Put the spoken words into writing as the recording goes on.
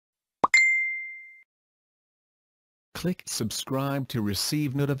click subscribe to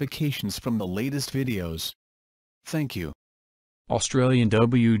receive notifications from the latest videos. Thank you. Australian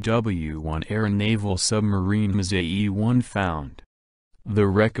WW1 air and naval submarine HMAS AE-1 found. The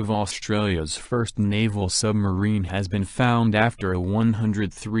wreck of Australia's first naval submarine has been found after a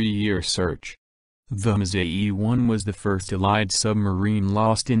 103-year search. The HMAS AE-1 was the first Allied submarine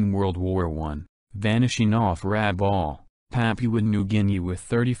lost in World War I, vanishing off Rabaul, Papua New Guinea with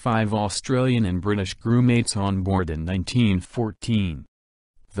 35 Australian and British crewmates on board in 1914.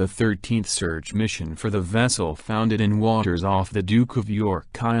 The 13th search mission for the vessel found it in waters off the Duke of York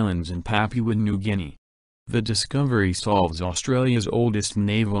Islands in Papua New Guinea. The discovery solves Australia's oldest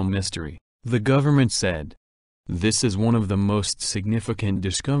naval mystery, the government said. This is one of the most significant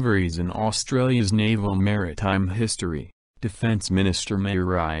discoveries in Australia's naval maritime history, Defence Minister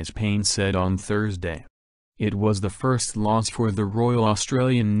Marise Payne said on Thursday. It was the first loss for the Royal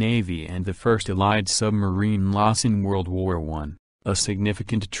Australian Navy and the first Allied submarine loss in World War I, a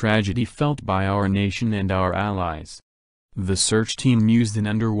significant tragedy felt by our nation and our allies. The search team used an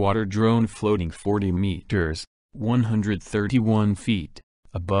underwater drone floating 40 meters, 131 feet,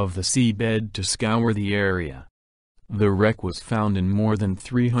 above the seabed to scour the area. The wreck was found in more than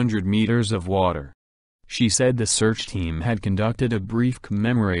 300 meters of water. She said the search team had conducted a brief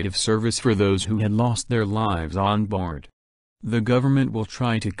commemorative service for those who had lost their lives on board. The government will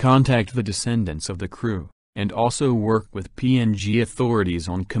try to contact the descendants of the crew, and also work with PNG authorities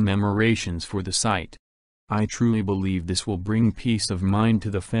on commemorations for the site. I truly believe this will bring peace of mind to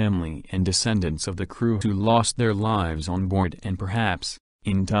the family and descendants of the crew who lost their lives on board, and perhaps,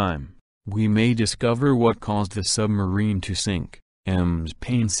 in time, we may discover what caused the submarine to sink, Ms.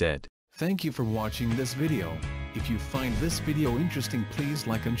 Payne said. Thank you for watching this video. If you find this video interesting, please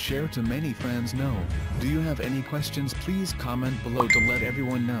like and share to many friends know. Do you have any questions? Please comment below to let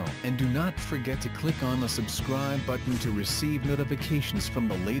everyone know. And do not forget to click on the subscribe button to receive notifications from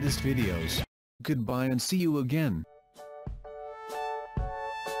the latest videos. Goodbye and see you again.